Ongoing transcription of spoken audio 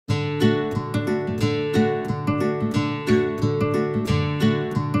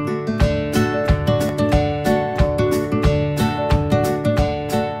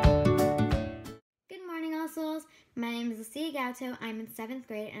Gatto. I'm in 7th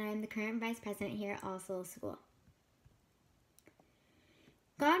grade and I'm the current vice president here at All Souls School.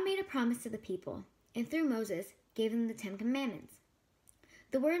 God made a promise to the people and through Moses gave them the 10 Commandments.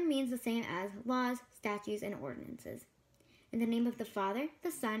 The word means the same as laws, statutes, and ordinances. In the name of the Father,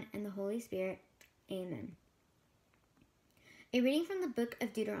 the Son, and the Holy Spirit, Amen. A reading from the book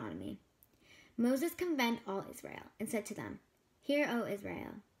of Deuteronomy. Moses convened all Israel and said to them, Hear, O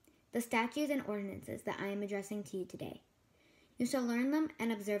Israel, the statutes and ordinances that I am addressing to you today. You shall learn them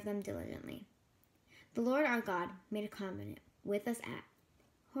and observe them diligently. The Lord our God made a covenant with us at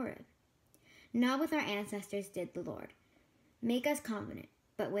Horeb. Not with our ancestors did the Lord make us covenant,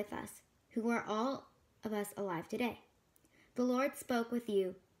 but with us, who are all of us alive today. The Lord spoke with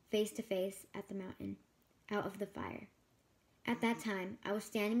you face to face at the mountain, out of the fire. At that time I was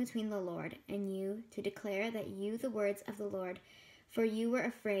standing between the Lord and you to declare that you the words of the Lord, for you were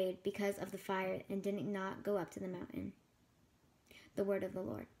afraid because of the fire and did not go up to the mountain. The word of the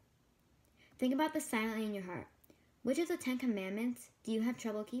Lord. Think about this silently in your heart. Which of the 10 Commandments do you have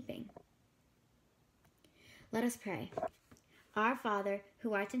trouble keeping? Let us pray. Our Father,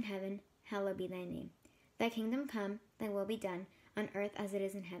 who art in heaven, hallowed be thy name. Thy kingdom come, thy will be done, on earth as it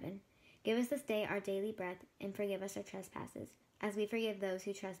is in heaven. Give us this day our daily bread, and forgive us our trespasses, as we forgive those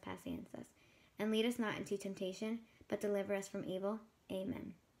who trespass against us. And lead us not into temptation, but deliver us from evil.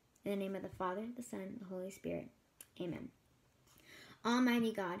 Amen. In the name of the Father, the Son, and the Holy Spirit. Amen.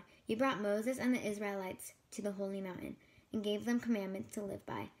 Almighty God, you brought Moses and the Israelites to the holy mountain, and gave them commandments to live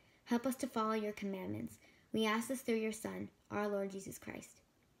by. Help us to follow your commandments. We ask this through your Son, our Lord Jesus Christ.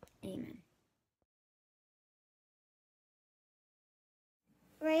 Amen.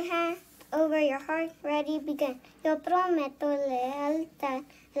 Right hand over your heart, ready, begin. Yo prometo lealtad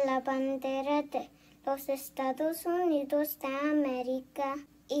a la bandera de los Estados Unidos de América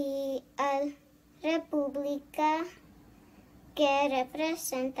y a la República que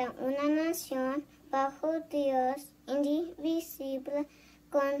representa una nación bajo Dios, indivisible,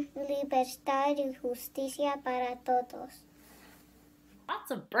 con libertad y justicia para todos.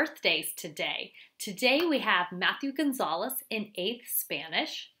 Lots of birthdays today. Today we have Matthew Gonzalez in 8th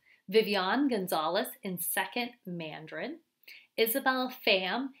Spanish, Vivian Gonzalez in 2nd Mandarin, Isabel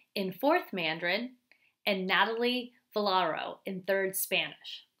Pham in 4th Mandarin, and Natalie Villaro in 3rd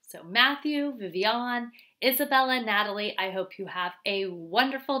Spanish. So Matthew, Vivian, Isabella, Natalie, I hope you have a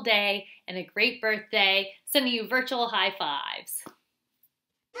wonderful day and a great birthday. Sending you virtual high fives.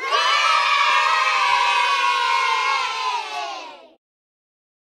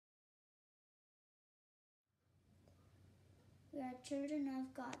 We are children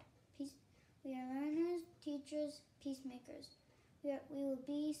of God. We are learners, teachers, peacemakers. We will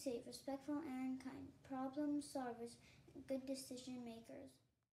be safe, respectful, and kind, problem solvers, and good decision makers.